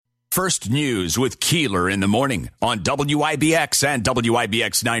First News with Keeler in the morning on WIBX and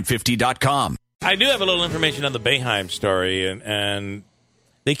WIBX950.com. I do have a little information on the Boeheim story, and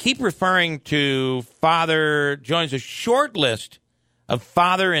they keep referring to father joins a short list of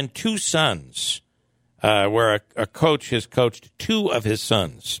father and two sons, where a coach has coached two of his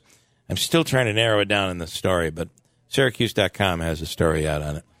sons. I'm still trying to narrow it down in the story, but Syracuse.com has a story out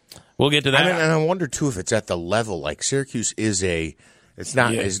on it. We'll get to that. And I wonder, too, if it's at the level. Like, Syracuse is it's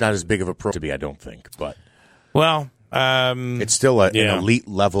not as big of a pro to be, I don't think. But it's still an elite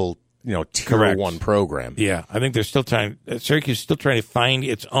level, tier 1 program. Yeah, I think they're still Syracuse is still trying to find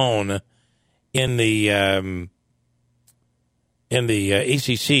its own in the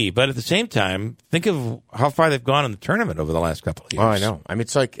ACC. But at the same time, think of how far they've gone in the tournament over the last couple of years. Oh, I know. I mean,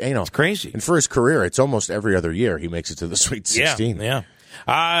 it's like, it's crazy. And for his career, it's almost every other year he makes it to the Sweet 16. Yeah.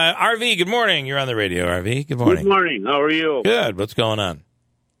 RV, good morning. You're on the radio, RV. Good morning. Good morning. How are you? Good. What's going on?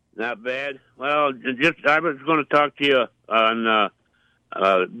 Not bad. Well, I was going to talk to you on.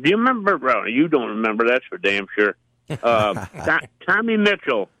 Do you remember? Well, you don't remember. That's for damn sure. Tommy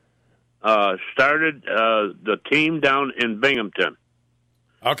Mitchell started the team down in Binghamton.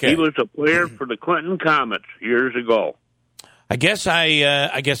 Okay. He was a player for the Clinton Comets years ago. I guess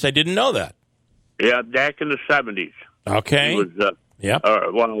I didn't know that. Yeah, back in the 70s. Okay. He was. Yep.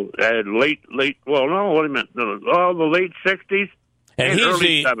 Late. Well, no, what do you mean? The late 60s. And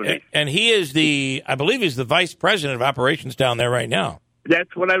early 70s. And he is I believe he's the vice president of operations down there right now.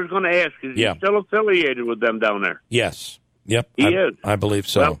 That's what I was going to ask. Is he still affiliated with them down there? Yes. Yep. He is. I believe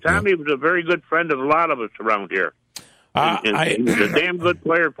so. Well, Tommy was a very good friend of a lot of us around here. He was a damn good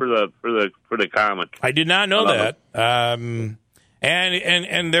player for the Comets. I did not know that. And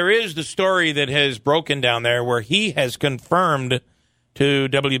there is the story that has broken down there where he has confirmed to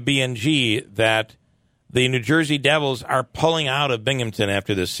WBNG that the New Jersey Devils are pulling out of Binghamton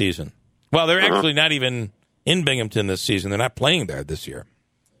after this season. Well, they're actually not even in Binghamton this season. They're not playing there this year.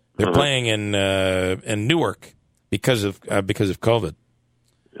 They're playing in Newark because of COVID.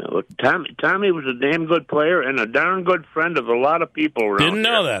 Tommy was a damn good player and a darn good friend of a lot of people around. Didn't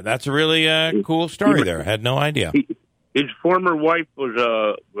know that. That's a really cool story there. I had no idea. His former wife was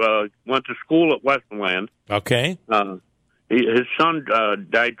went to school at Westmoreland. Okay. His son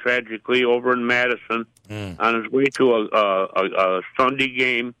died tragically over in Madison on his way to a Sunday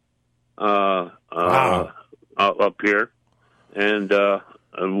game up here, and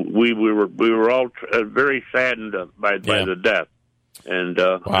we were all very saddened by the death and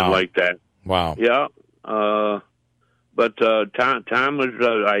like that. Wow. Yeah. But Tom was.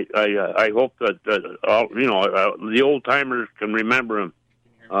 I hope that all the old timers can remember him.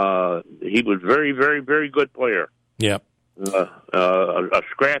 He was very, very, very good player. Yep. A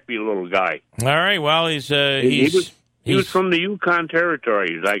scrappy little guy. All right. Well, he was from the Yukon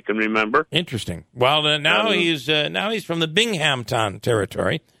Territory, as I can remember. Interesting. Well, now he's from the Binghamton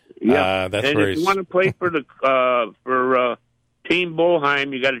Territory. Yeah, that's and where if you want to play for the Team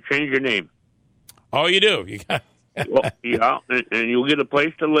Boeheim, you got to change your name. Oh, you do. You got. Well, yeah, and you'll get a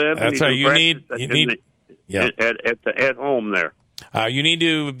place to live. That's right. You need at home there. You need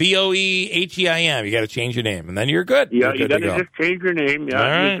to BOEHEIM. You got to change your name, and then you're good. Yeah, you got to just change your name. Yeah,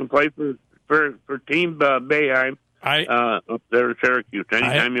 right. You can play for Team Boeheim up there at Syracuse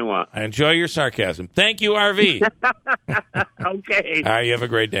anytime you want. I enjoy your sarcasm. Thank you, RV. Okay. All right, you have a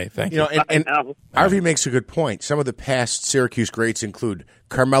great day. Thank you. And RV makes a good point. Some of the past Syracuse greats include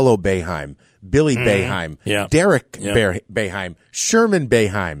Carmelo Boeheim, Billy Boeheim, Derek Boeheim, Sherman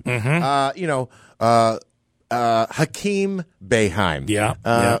Boeheim, Hakeem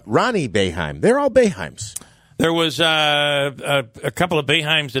Boeheim, Ronnie Boeheim. They're all Boeheims. There was a couple of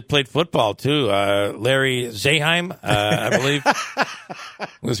Boeheims that played football, too. Larry Zaheim, I believe,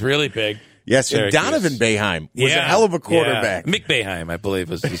 was really big. Yes, and Donovan Boeheim was a hell of a quarterback. Yeah. Mick Boeheim, I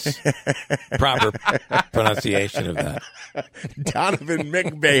believe, was his proper pronunciation of that. Donovan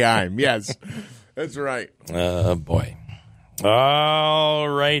Mick Boeheim, yes. That's right. Oh, boy. All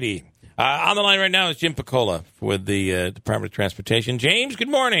righty. On the line right now is Jim Picola with the Department of Transportation. James, good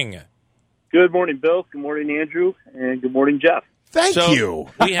morning. Good morning, Bill. Good morning, Andrew. And good morning, Jeff. Thank you.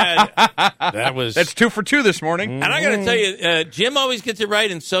 We had that's 2 for 2 this morning. And I got to tell you, Jim always gets it right,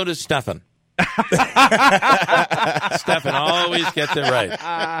 and so does Stefan. Stefan always gets it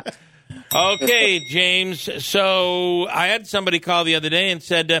right. Okay, James. So I had somebody call the other day and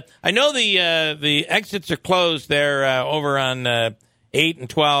said, "I know the exits are closed there over on 8 and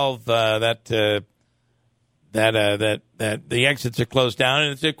 12. That the exits are closed down,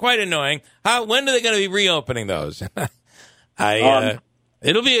 and it's quite annoying. When are they going to be reopening those?"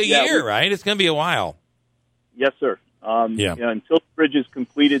 It'll be a year, right? It's going to be a while. Yes, sir. Until the bridge is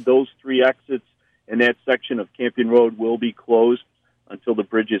completed, those 3 exits and that section of Campion Road will be closed until the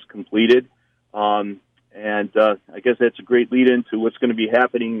bridge is completed. I guess that's a great lead into what's going to be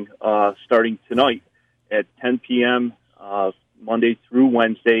happening starting tonight at 10 p.m. Monday through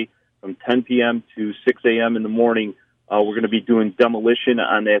Wednesday, from 10 p.m. to 6 a.m. in the morning. We're going to be doing demolition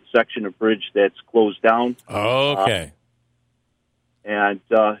on that section of bridge that's closed down. Okay.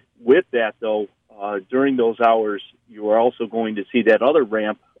 With that, though, during those hours, you are also going to see that other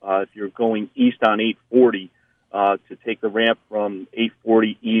ramp, if you're going east on 840, to take the ramp from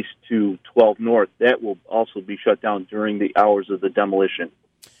 840 east to 12 north. That will also be shut down during the hours of the demolition.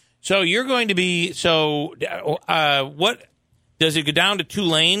 So you're going to be, what, does it go down to 2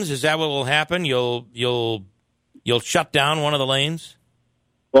 lanes? Is that what will happen? You'll shut down one of the lanes?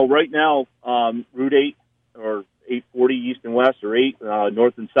 Well, right now, Route 8 or 840 east and west, or 8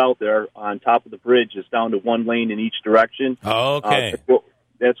 north and south there on top of the bridge is down to 1 lane in each direction. Oh, okay.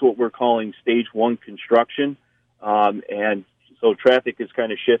 That's what we're calling stage 1 construction. And so traffic is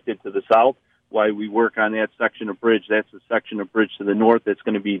kind of shifted to the south while we work on that section of bridge. That's the section of bridge to the north that's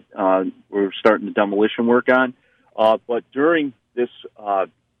going to be, we're starting the demolition work on. But during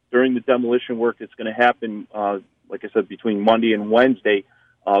the demolition work that's going to happen, like I said, between Monday and Wednesday,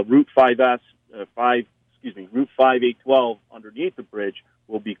 Route 5812 underneath the bridge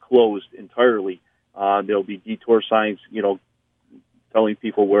will be closed entirely. There'll be detour signs, telling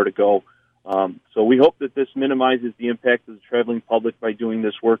people where to go. So we hope that this minimizes the impact of the traveling public by doing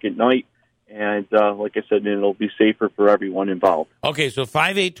this work at night. And like I said, it'll be safer for everyone involved. Okay, so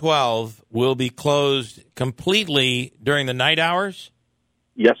 5812 will be closed completely during the night hours?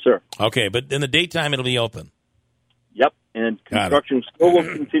 Yes, sir. Okay, but in the daytime it'll be open? Yep, and construction still will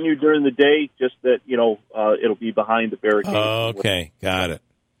continue during the day, just that, it'll be behind the barricade. Okay, got it.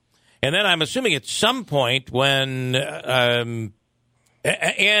 And then I'm assuming at some point when, and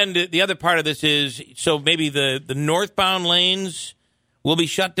the other part of this is, so maybe the northbound lanes will be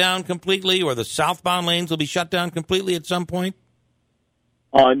shut down completely, or the southbound lanes will be shut down completely at some point?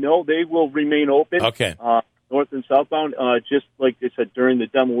 No, they will remain open. Okay. North and southbound, just like I said, during the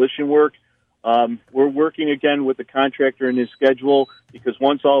demolition work. We're working again with the contractor and his schedule, because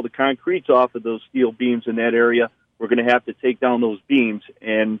once all the concrete's off of those steel beams in that area, we're going to have to take down those beams,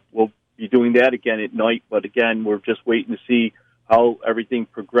 and we'll be doing that again at night. But again, we're just waiting to see how everything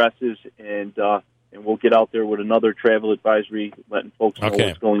progresses, and we'll get out there with another travel advisory, letting folks know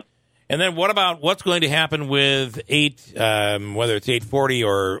what's going on. And then what about what's going to happen with 8, whether it's 840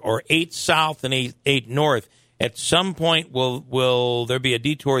 or 8 south and 8 north? At some point, will there be a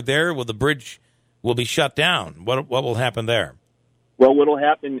detour there? Will the bridge be shut down? What will happen there? Well, what will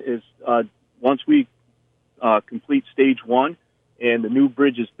happen is once we complete stage 1 and the new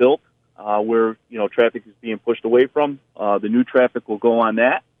bridge is built, where traffic is being pushed away from, the new traffic will go on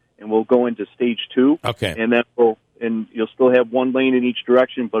that, and we'll go into stage 2. Okay. And then you'll still have 1 lane in each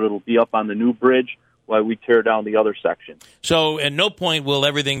direction, but it'll be up on the new bridge while we tear down the other section. So at no point will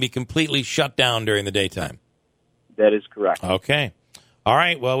everything be completely shut down during the daytime? That is correct. Okay. All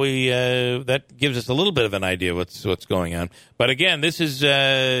right. Well, that gives us a little bit of an idea what's going on. But again, this is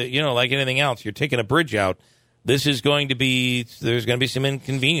like anything else. You're taking a bridge out. There's going to be some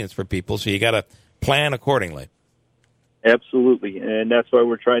inconvenience for people, so you got to plan accordingly. Absolutely, and that's why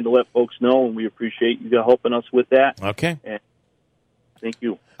we're trying to let folks know, and we appreciate you helping us with that. Okay. And thank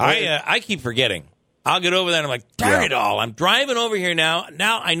you. I keep forgetting. I'll get over that, and I'm like, darn it all. I'm driving over here now.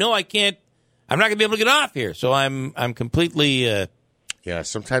 Now I know I can't. I'm not going to be able to get off here, so I'm completely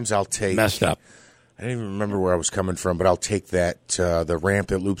sometimes I'll take messed up. I don't even remember where I was coming from, but I'll take that the ramp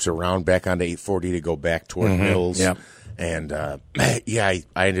that loops around back onto 840 to go back toward Mills. Yeah. And I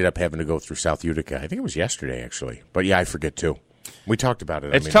ended up having to go through South Utica. I think it was yesterday, actually. But I forget too. We talked about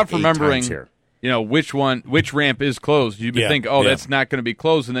it. It's tough remembering here. Which ramp is closed. You would think, that's not going to be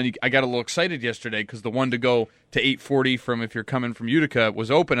closed. And then I got a little excited yesterday because the one to go to 840 from if you're coming from Utica was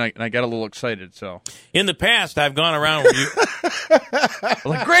open, and I got a little excited. So in the past, I've gone around with you.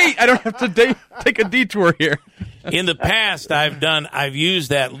 I'm like, great, I don't have to take a detour here. In the past, I've used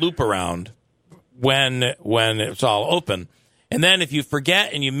that loop around when it's all open. And then if you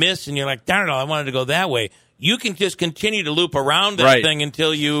forget and you miss and you're like, darn it, I wanted to go that way, you can just continue to loop around that thing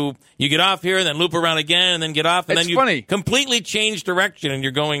until you get off here and then loop around again and then get off. And then you completely change direction and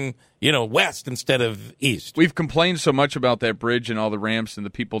you're going, west instead of east. We've complained so much about that bridge and all the ramps and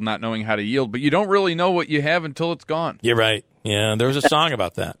the people not knowing how to yield, but you don't really know what you have until it's gone. You're right. Yeah, there was a song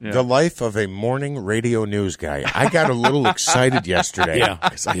about that. Yeah. The life of a morning radio news guy. I got a little excited yesterday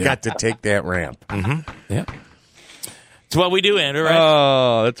because I got to take that ramp. Mm-hmm. Yeah. It's what we do, Andrew, right?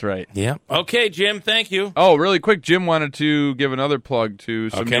 Oh, that's right. Yeah. Okay, Jim, thank you. Oh, really quick, Jim wanted to give another plug to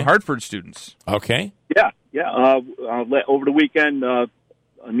some New Hartford students. Okay. Yeah. Over the weekend,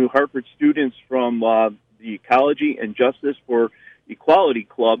 New Hartford students from the Ecology and Justice for Equality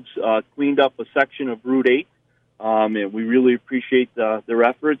clubs cleaned up a section of Route 8, and we really appreciate their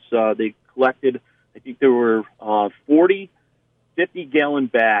efforts. They collected, I think there were 40 50-gallon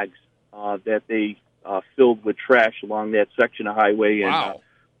bags that they filled with trash along that section of highway. Wow. And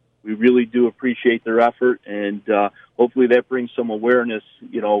we really do appreciate their effort, and hopefully that brings some awareness,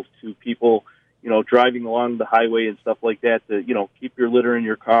 to people, driving along the highway and stuff like that, to, keep your litter in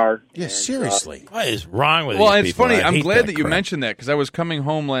your car. Yeah, seriously. What is wrong with Well, these it's people? funny. I'm glad that you crap. mentioned that, because I was coming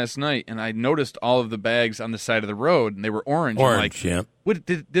home last night and I noticed all of the bags on the side of the road, and they were orange. I'm like, yeah. what,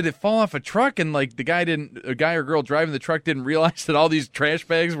 did it fall off a truck? And like a guy or girl driving the truck didn't realize that all these trash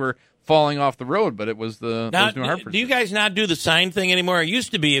bags were falling off the road, but it was those New Hartford. Do you guys not do the sign thing anymore? It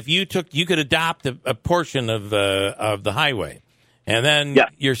used to be if you could adopt a portion of the highway, and then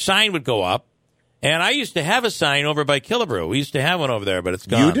your sign would go up. And I used to have a sign over by Killebrew. We used to have one over there, but it's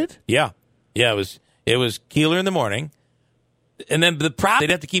gone. You did? Yeah. It was Keeler in the morning. And then the problem,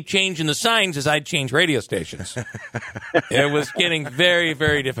 they'd have to keep changing the signs as I'd change radio stations. It was getting very,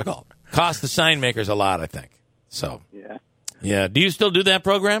 very difficult. Cost the sign makers a lot, I think. So, yeah. Do you still do that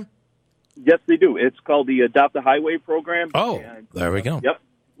program? Yes, they do. It's called the Adopt a Highway program. Oh, and, there we go. Yep.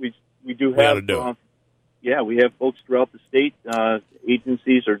 We do have. We have folks throughout the state,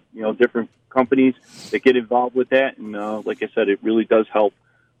 agencies or different companies that get involved with that, and like I said, it really does help.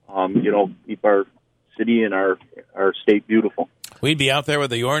 Keep our city and our state beautiful. We'd be out there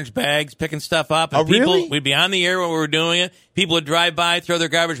with the orange bags, picking stuff up. And really? We'd be on the air when we were doing it. People would drive by, throw their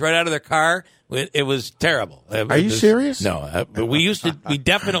garbage right out of their car. It was terrible. Are you serious? No, but we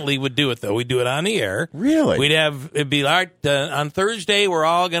definitely would do it though. We'd do it on the air. Really? It'd be like on Thursday.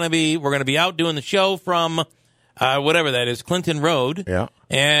 We're going to be out doing the show from whatever that is, Clinton Road. Yeah.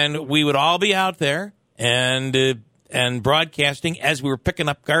 And we would all be out there and broadcasting as we were picking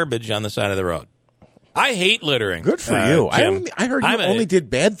up garbage on the side of the road. I hate littering. Good for you. Jim. I heard you only did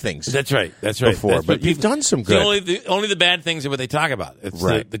bad things. That's right. Before, but you've done some good. Only the bad things are what they talk about. It's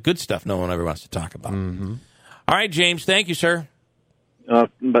right. the good stuff no one ever wants to talk about. Mm-hmm. All right, James. Thank you, sir.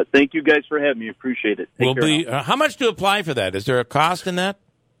 But thank you guys for having me. Appreciate it. How much to apply for that? Is there a cost in that?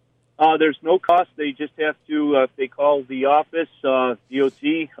 There's no cost. They just have to, if they call the office,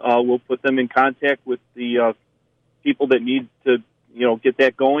 DOT, we'll put them in contact with the people that need to, get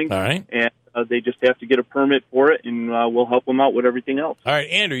that going. All right. And they just have to get a permit for it, and we'll help them out with everything else. All right,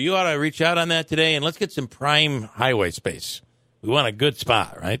 Andrew, you ought to reach out on that today, and let's get some prime highway space. We want a good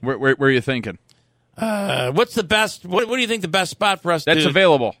spot, right? Where are you thinking? What's the best? What do you think the best spot for us? That's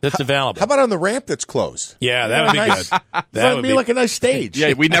available. That's available. How about on the ramp that's closed? Yeah, that would be nice. good. That would be like a nice stage.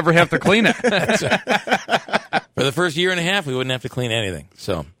 Yeah, we never have to clean it. For the first year and a half, we wouldn't have to clean anything.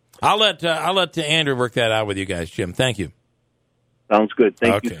 So I'll let Andrew work that out with you guys, Jim. Thank you. Sounds good.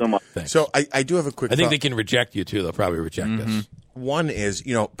 Thank you so much. Thanks. So I do have a quick I think they can reject you, too. They'll probably reject us. One is,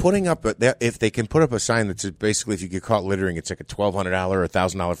 putting up if they can put up a sign that's basically if you get caught littering, it's like a $1,200 or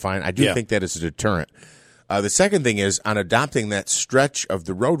 $1,000 fine. I do think that is a deterrent. The second thing is on adopting that stretch of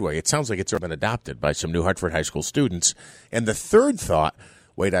the roadway. It sounds like it's been adopted by some New Hartford high school students. And the third thought,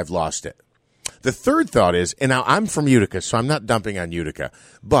 wait, I've lost it. The third thought is, and now I'm from Utica, so I'm not dumping on Utica,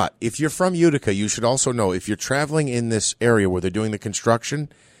 but if you're from Utica, you should also know if you're traveling in this area where they're doing the construction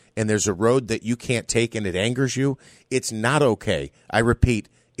and there's a road that you can't take and it angers you, it's not okay. I repeat,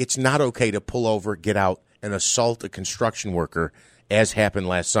 it's not okay to pull over, get out, and assault a construction worker, as happened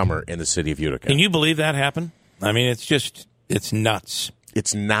last summer in the city of Utica. Can you believe that happened? I mean, it's nuts.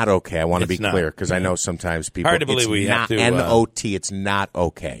 It's not okay. I want to be clear because I know sometimes people. Hard to believe we have to. N-O-T. It's not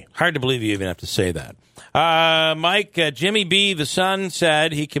okay. Hard to believe you even have to say that. Mike, Jimmy B, the son,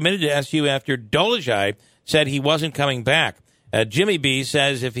 said he committed to SU after Dolezaj said he wasn't coming back. Jimmy B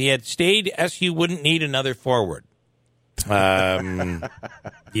says if he had stayed, SU wouldn't need another forward. Yeah,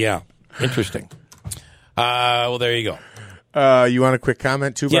 interesting. Well, there you go. You want a quick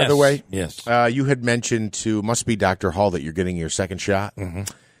comment, too, by the way? Yes. You had mentioned must be Dr. Hall that you're getting your second shot.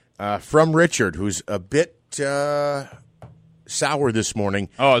 Mm-hmm. From Richard, who's a bit sour this morning.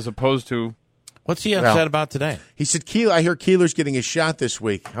 Oh, as opposed to? What's he upset about today? He said, I hear Keeler's getting his shot this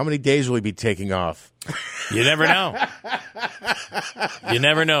week. How many days will he be taking off? You never know. You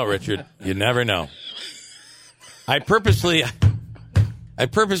never know, Richard. You never know. I purposely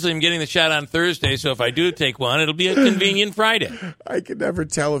am getting the shot on Thursday, so if I do take one, it'll be a convenient Friday. I can never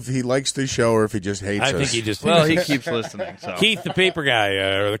tell if he likes the show or if he just hates us. I think he just he keeps listening. So. Keith, the paper guy,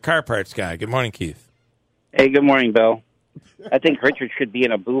 or the car parts guy. Good morning, Keith. Hey, good morning, Bill. I think Richard should be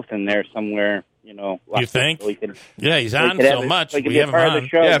in a booth in there somewhere. You think? So he's on so much. We have him on.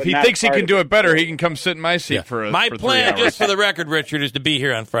 If he thinks he can do it better, he can come sit in my seat for my for plan, just for the record, Richard, is to be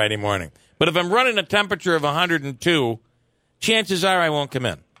here on Friday morning. But if I'm running a temperature of 102, chances are I won't come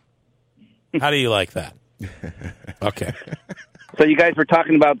in. How do you like that? Okay. So you guys were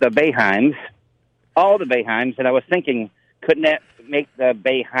talking about the Boeheims, all the Boeheims, and I was thinking, couldn't that make the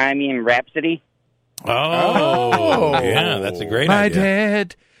Boehemian Rhapsody? Oh, yeah, that's a great idea. My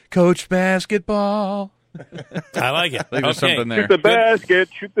dad coached basketball. I like it. There's something there.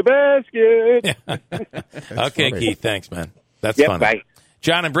 Shoot the basket. Okay, Keith, thanks, man. That's Yep, fun. bye.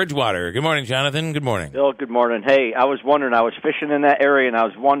 John in Bridgewater. Good morning, Jonathan. Good morning. Bill, good morning. Hey, I was wondering, I was fishing in that area, and I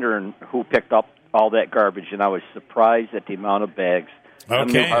was wondering who picked up all that garbage, and I was surprised at the amount of bags. Some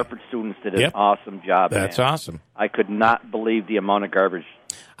New Hartford students did an awesome job. That's awesome. I could not believe the amount of garbage.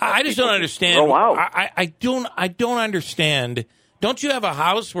 I just don't understand. Oh, wow. I don't understand. Don't you have a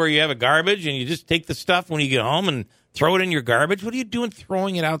house where you have a garbage and you just take the stuff when you get home and throw it in your garbage? What are you doing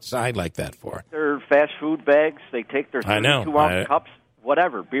throwing it outside like that for? They're fast food bags. They take their 32-ounce cups,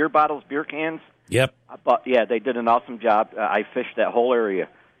 whatever, beer bottles, beer cans. Yep. But, yeah, they did an awesome job. I fished that whole area.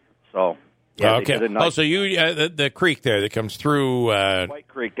 So, yeah, okay. They did a nice so you the creek there that comes through White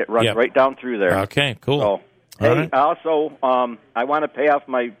Creek that runs right down through there. Okay, cool. So, hey, also, I want to pay off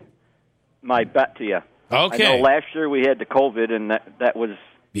my bet to you. Okay. I know last year we had the COVID, and that was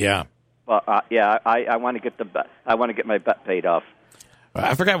But I want to get the bet. I want to get my bet paid off.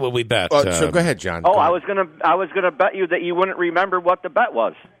 I forgot what we bet. So go ahead, John. I was gonna bet you that you wouldn't remember what the bet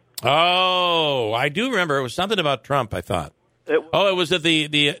was. Oh, I do remember. It was something about Trump, I thought. It was that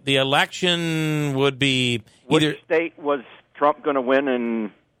the election would be either... Which state was Trump going to win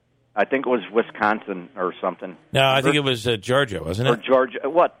in? I think it was Wisconsin or something. No, I think it was Georgia, wasn't it? Or Georgia.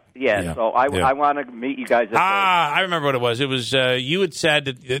 What? Yeah. So I want to meet you guys. I remember what it was. It was you had said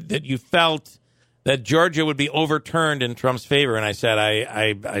that you felt that Georgia would be overturned in Trump's favor, and I said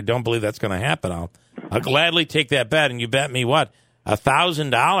I don't believe that's going to happen. I'll gladly take that bet, and you bet me what?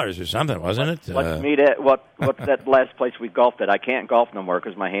 $1,000 or something, wasn't it? Let's meet at what's that last place we golfed at? I can't golf no more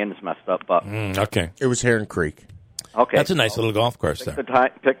because my hand is messed up. But okay, it was Heron Creek. Okay, that's a nice little golf course there.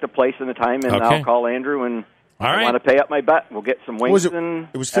 Pick the place and the time, and I'll call Andrew and. All right. I want to pay up my bet. We'll get some wings. It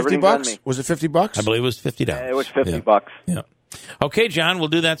was $50. Was it $50? I believe it was $50. It was $50. Yeah. Okay, John, we'll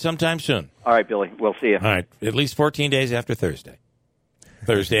do that sometime soon. All right, Billy. We'll see you. All right, at least 14 days after Thursday.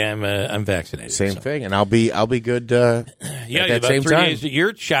 Thursday, I'm vaccinated. Same thing, and I'll be good. At that same 3 time. days.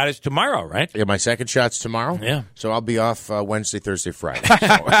 Your shot is tomorrow, right? Yeah, my second shot's tomorrow. Yeah, so I'll be off Wednesday, Thursday, Friday.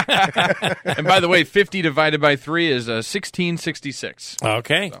 And by the way, 50 divided by 3 is 1666.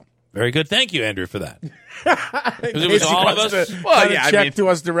 Okay. So. Very good. Thank you, Andrew, for that. Because it was all of us. Check to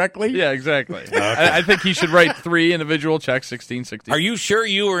us directly. Yeah, exactly. Okay. I think he should write 3 individual checks, 1666. Are you sure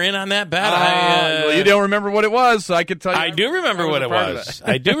you were in on that bet? Well, you don't remember what it was, so I could tell you. I do remember what it was.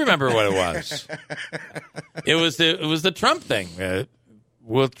 I do remember what it was. It was the Trump thing.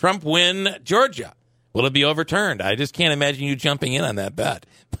 Will Trump win Georgia? Will it be overturned? I just can't imagine you jumping in on that bet.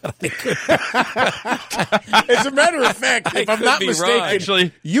 But as a matter of fact, if I'm not mistaken,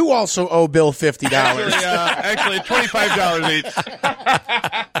 actually, you also owe Bill $50. Actually, $25 each.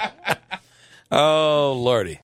 Oh, Lordy.